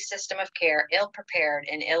emergency system of care ill-prepared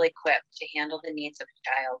and ill-equipped to handle the needs of a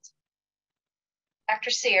child. Dr.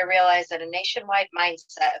 Sia realized that a nationwide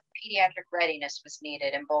mindset of pediatric readiness was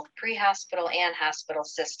needed in both pre-hospital and hospital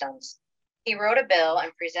systems. He wrote a bill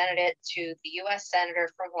and presented it to the U.S. Senator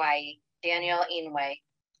from Hawaii, Daniel Inouye.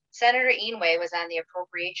 Senator Inouye was on the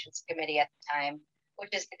Appropriations Committee at the time,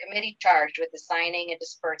 which is the committee charged with assigning and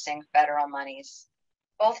dispersing federal monies.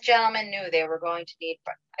 Both gentlemen knew they were going to need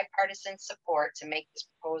bipartisan support to make this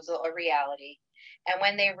proposal a reality. And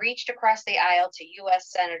when they reached across the aisle to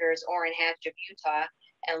U.S. Senators Orrin Hatch of Utah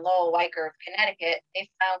and Lowell Weicker of Connecticut, they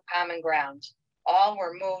found common ground. All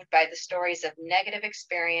were moved by the stories of negative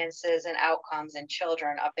experiences and outcomes in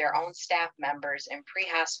children of their own staff members in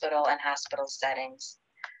pre-hospital and hospital settings.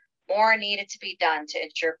 More needed to be done to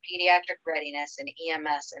ensure pediatric readiness in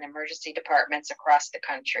EMS and emergency departments across the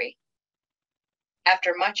country.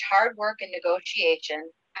 After much hard work and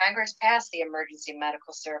negotiation, Congress passed the Emergency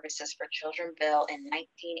Medical Services for Children Bill in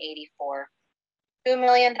 1984. $2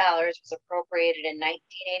 million was appropriated in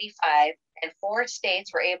 1985, and 4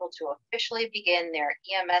 states were able to officially begin their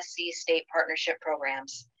EMSC state partnership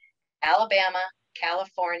programs: Alabama,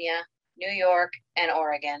 California, New York, and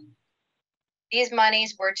Oregon. These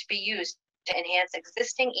monies were to be used to enhance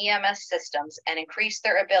existing EMS systems and increase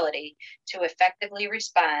their ability to effectively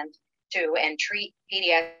respond to and treat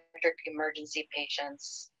pediatric emergency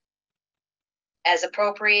patients. As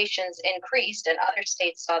appropriations increased and other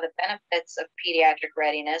states saw the benefits of pediatric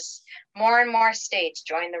readiness, more and more states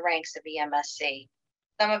joined the ranks of EMSC.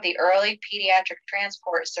 Some of the early pediatric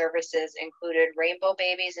transport services included Rainbow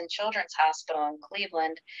Babies and Children's Hospital in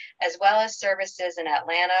Cleveland, as well as services in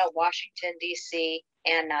Atlanta, Washington, D.C.,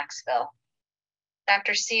 and Knoxville.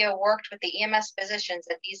 Dr. Sia worked with the EMS physicians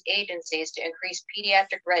at these agencies to increase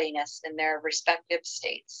pediatric readiness in their respective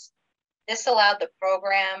states. This allowed the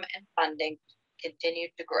program and funding to continue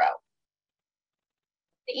to grow.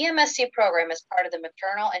 The EMSC program is part of the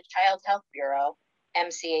Maternal and Child Health Bureau,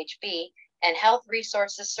 MCHB, and Health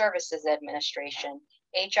Resources Services Administration,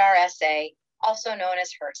 HRSA, also known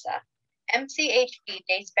as HRSA. MCHB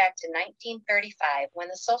dates back to 1935 when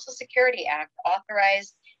the Social Security Act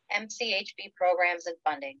authorized MCHB programs and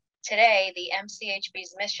funding. Today, the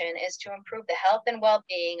MCHB's mission is to improve the health and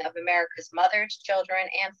well-being of America's mothers, children,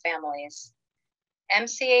 and families.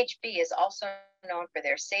 MCHB is also known for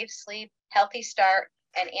their Safe Sleep, Healthy Start,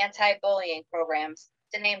 and anti-bullying programs,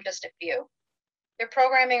 to name just a few. Their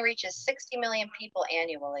programming reaches 60 million people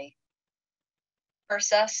annually.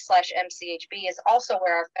 HRSA/MCHB is also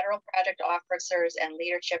where our federal project officers and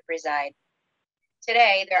leadership reside.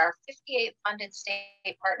 Today, there are 58 funded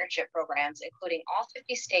state partnership programs, including all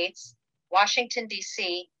 50 states, Washington,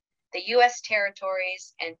 D.C., the U.S.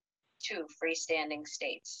 territories, and 2 freestanding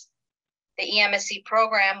states. The EMSC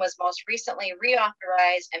program was most recently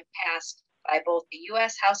reauthorized and passed by both the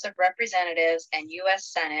U.S. House of Representatives and U.S.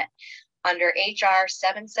 Senate under H.R.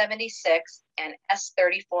 776 and S.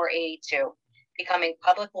 3482, becoming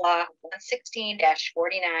Public Law 116-49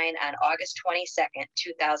 on August 22nd,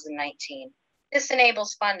 2019. This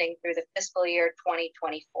enables funding through the fiscal year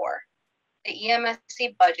 2024. The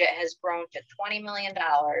EMSC budget has grown to $20 million,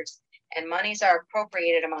 and monies are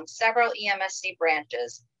appropriated among several EMSC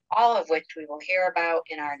branches, all of which we will hear about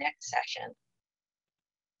in our next session.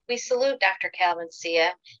 We salute Dr. Calvin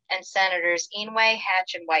Sia and Senators Inouye,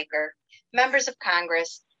 Hatch, and Weicker, members of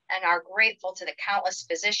Congress, and are grateful to the countless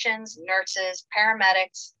physicians, nurses,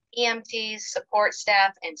 paramedics, EMTs, support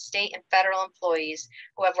staff, and state and federal employees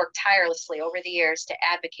who have worked tirelessly over the years to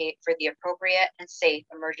advocate for the appropriate and safe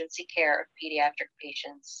emergency care of pediatric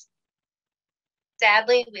patients.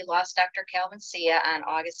 Sadly, we lost Dr. Calvin Sia on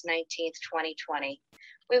August 19th, 2020.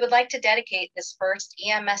 We would like to dedicate this first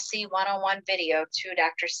EMSC 101 video to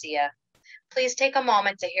Dr. Sia. Please take a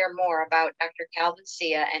moment to hear more about Dr. Calvin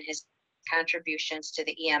Sia and his contributions to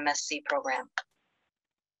the EMSC program.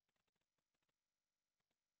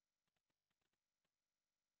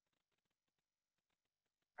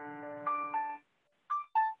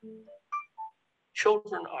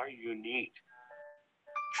 Children are unique.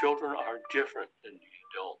 Children are different than the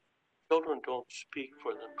adult. Children don't speak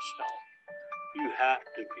for themselves. You have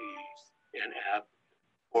to be an advocate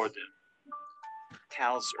for them.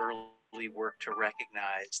 Cal's early work to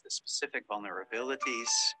recognize the specific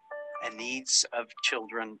vulnerabilities and needs of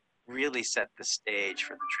children really set the stage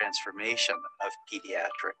for the transformation of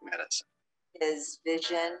pediatric medicine. His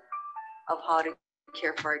vision of how to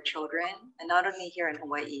care for our children, and not only here in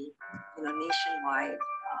Hawaii, nationwide,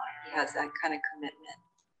 he has that kind of commitment.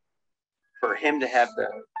 For him to have the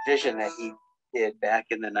vision that he did back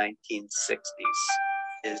in the 1960s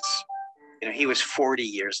is, he was 40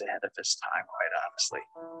 years ahead of his time, quite honestly.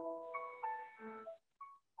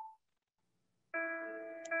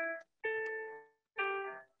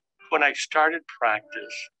 when I started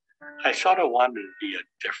practice, I sort of wanted to be a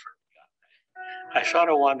different guy. I sort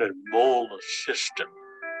of wanted to mold a system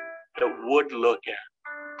that would look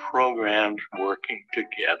at programs working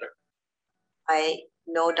together. I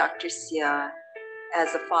know Dr. Sia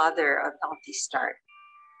as a father of Healthy Start.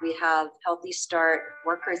 We have Healthy Start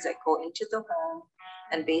workers that go into the home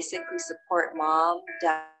and basically support mom,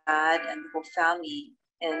 dad, and the whole family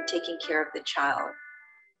in taking care of the child.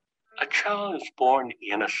 A child is born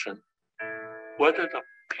innocent, whether the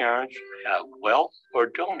parents have wealth or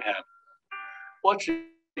don't have. What's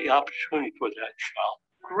the opportunity for that child?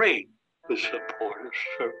 Great, with supportive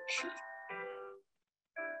services.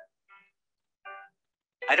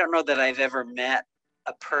 I don't know that I've ever met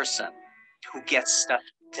a person who gets stuff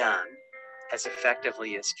done as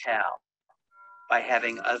effectively as Cal by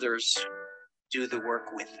having others do the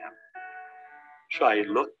work with them. So I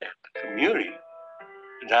looked at the community,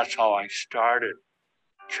 and that's how I started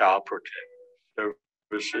Child Protective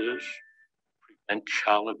Services, Prevent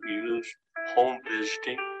Child Abuse, home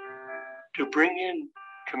visiting, to bring in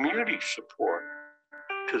community support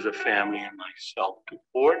to the family and myself to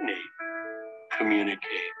coordinate,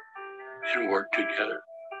 communicate, and work together.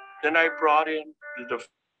 Then I brought in the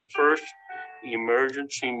first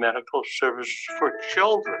emergency medical services for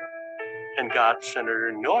children and got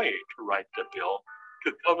Senator Noye to write the bill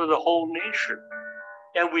to cover the whole nation.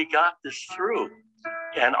 And we got this through.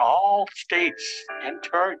 And all states and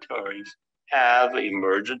territories have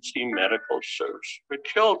emergency medical service for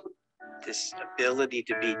children. This ability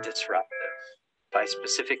to be disruptive by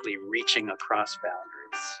specifically reaching across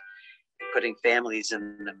boundaries, putting families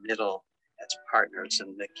in the middle as partners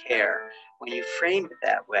in the care. When you frame it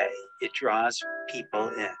that way, it draws people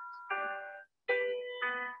in.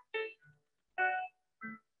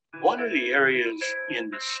 One of the areas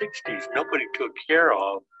in the 60s nobody took care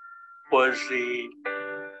of was the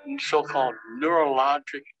so-called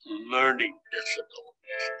neurologic learning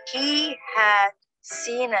disabilities. He had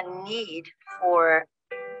seen a need for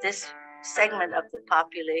this segment of the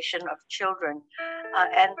population of children,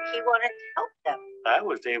 and he wanted to help them. I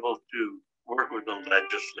was able to work with the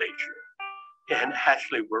legislature and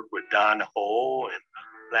actually work with Don Ho and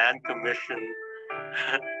Land Commission,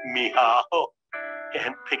 Mihao,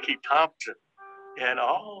 and Pinky Thompson, and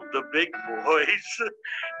all the big boys.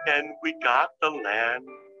 And we got the land,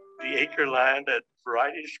 the acre land at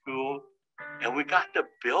Variety School, and we got the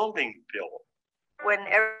building built.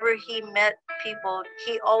 Whenever he met people,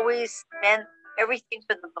 he always meant everything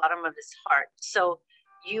from the bottom of his heart. So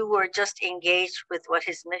you were just engaged with what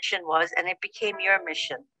his mission was, and it became your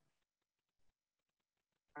mission.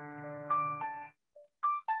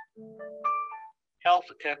 Health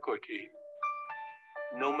equity,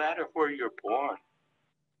 no matter where you're born,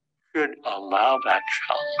 should allow that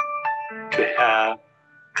child to have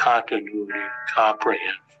continuity,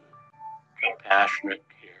 comprehensive, compassionate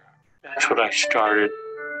care. That's what I started,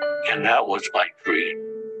 and that was my dream.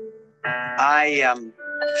 I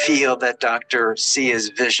feel that Dr. Sia's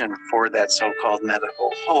vision for that so-called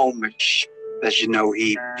medical home, which, as you know,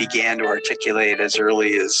 he began to articulate as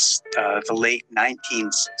early as the late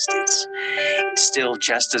 1960s, is still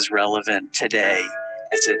just as relevant today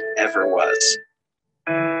as it ever was.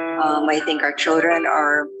 I think our children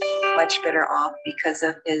are much better off because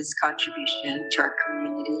of his contribution to our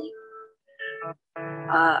community.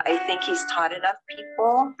 I think he's taught enough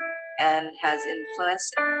people and has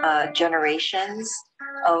influenced generations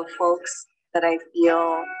of folks that I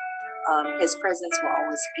feel his presence will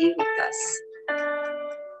always be with us.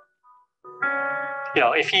 You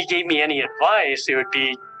know, if he gave me any advice, it would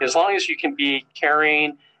be, as long as you can be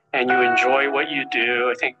caring and you enjoy what you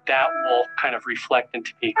do, I think that will kind of reflect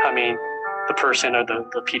into becoming the person or the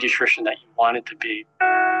pediatrician that you wanted to be.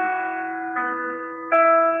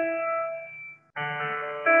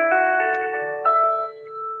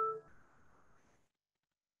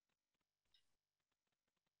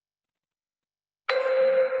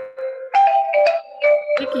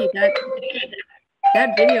 Vicki,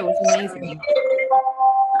 that video was amazing.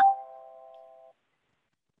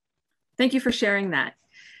 Thank you for sharing that.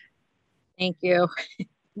 Thank you.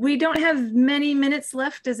 We don't have many minutes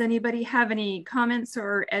left. Does anybody have any comments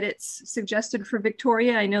or edits suggested for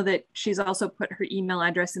Victoria? I know that she's also put her email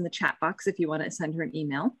address in the chat box if you want to send her an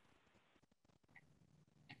email.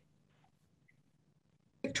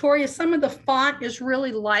 Victoria, some of the font is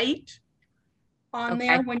really light on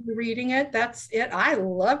there when you're reading it. That's it. I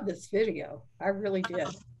love this video. I really did.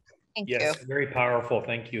 Thank you. Very powerful.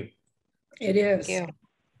 Thank you. It is. Thank you.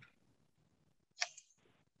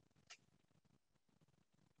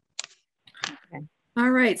 All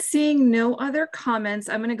right, seeing no other comments,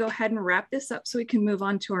 I'm going to go ahead and wrap this up so we can move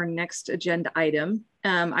on to our next agenda item.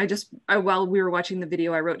 While we were watching the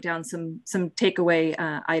video, I wrote down some takeaway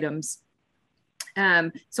items.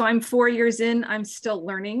 So I'm 4 years in, I'm still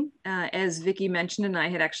learning. As Vicki mentioned, and I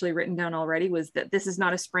had actually written down already, was that this is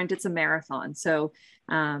not a sprint, it's a marathon. So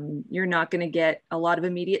you're not going to get a lot of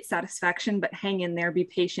immediate satisfaction, but hang in there, be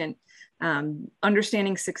patient.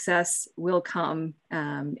 Understanding success will come,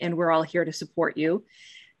 and we're all here to support you.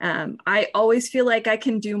 I always feel like I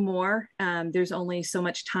can do more. There's only so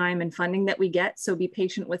much time and funding that we get, so be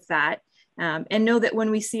patient with that. And know that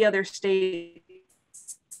when we see other states,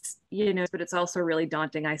 but it's also really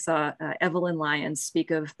daunting. I saw Evelyn Lyons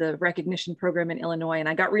speak of the recognition program in Illinois, and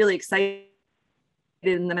I got really excited.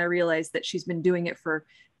 And then I realized that she's been doing it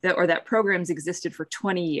that program's existed for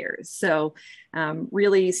 20 years. So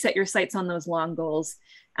really set your sights on those long goals.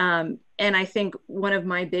 And I think one of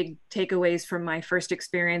my big takeaways from my first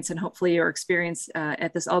experience, and hopefully your experience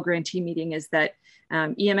at this all grantee meeting, is that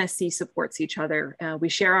EMSC supports each other. We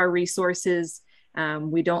share our resources.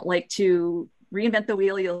 We don't like to reinvent the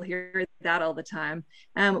wheel. You'll hear that all the time.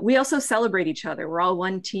 We also celebrate each other. We're all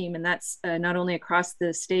one team, and that's not only across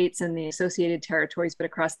the states and the associated territories, but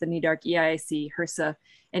across the NEDARC, EIC, HRSA,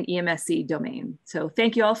 and EMSC domain. So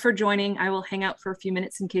thank you all for joining. I will hang out for a few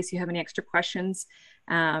minutes in case you have any extra questions.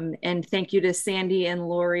 And thank you to Sandy and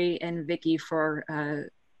Laurie and Vicki for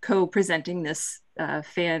co-presenting this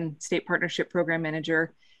FAN State Partnership Program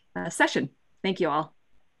Manager session. Thank you all.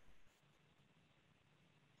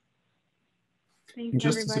 Thanks,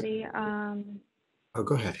 everybody. Oh,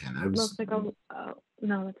 go ahead, Hannah. Looks like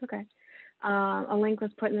no, that's okay. A link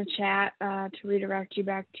was put in the chat to redirect you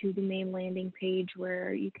back to the main landing page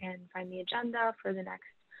where you can find the agenda for the next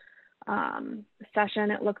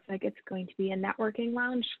session. It looks like it's going to be a networking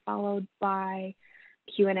lounge followed by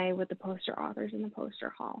Q&A with the poster authors in the poster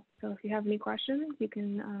hall. So if you have any questions, you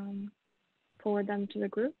can forward them to the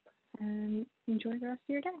group and enjoy the rest of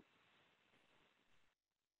your day.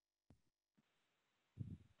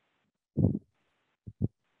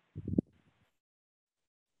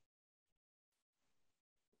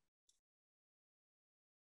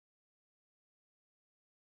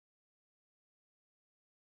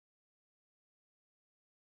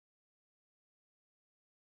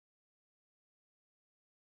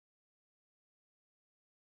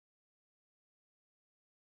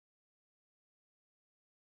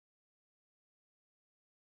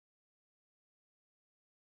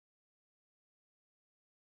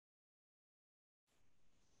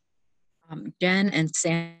 Jen and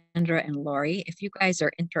Sandra and Laurie, if you guys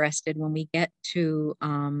are interested, when we get to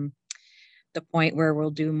the point where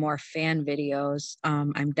we'll do more fan videos,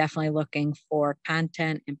 I'm definitely looking for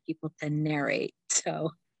content and people to narrate.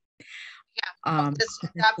 So yeah,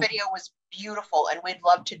 that video was beautiful, and we'd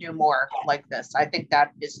love to do more like this. I think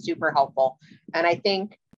that is super helpful, and I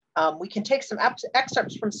think we can take some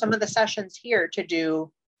excerpts from some of the sessions here to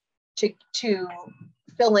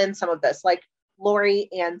fill in some of this. Like Laurie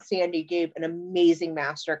and Sandy gave an amazing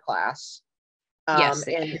masterclass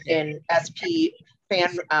in SP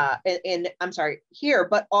fan here,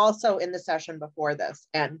 but also in the session before this.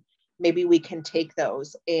 And maybe we can take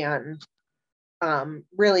those and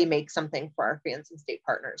really make something for our fans and state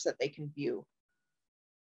partners that they can view.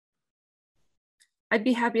 I'd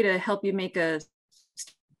be happy to help you make a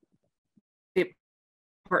state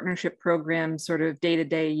partnership program sort of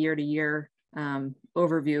day-to-day, year-to-year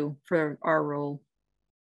overview for our role.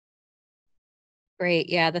 Great.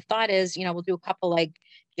 Yeah, the thought is, we'll do a couple like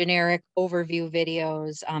generic overview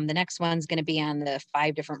videos. The next one's going to be on the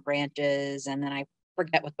 5 different branches, and then I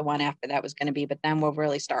forget what the one after that was going to be, but then we'll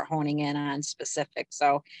really start honing in on specifics.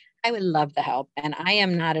 So I would love the help, and I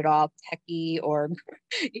am not at all techie or,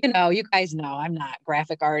 you guys know I'm not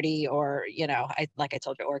graphic arty or, like I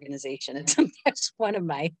told you, organization. It's one of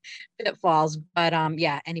my pitfalls, but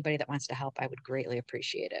yeah, anybody that wants to help, I would greatly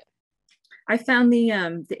appreciate it. I found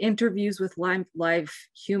the interviews with live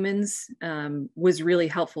humans was really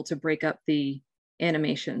helpful to break up the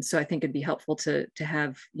animation. So I think it'd be helpful to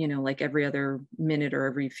have, like every other minute or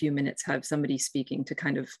every few minutes, have somebody speaking to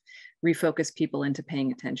kind of refocus people into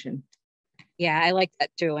paying attention. Yeah, I like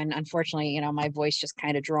that too. And unfortunately, my voice just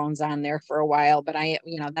kind of drones on there for a while, but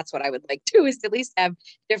that's what I would like too, is to at least have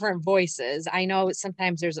different voices. I know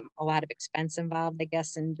sometimes there's a lot of expense involved, I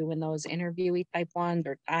guess, in doing those interviewee type ones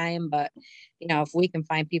or time, but if we can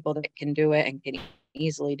find people that can do it and can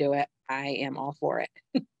easily do it, I am all for it.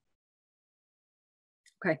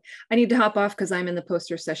 Okay, I need to hop off because I'm in the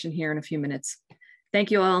poster session here in a few minutes.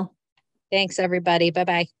 Thank you all. Thanks, everybody.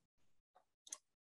 Bye-bye.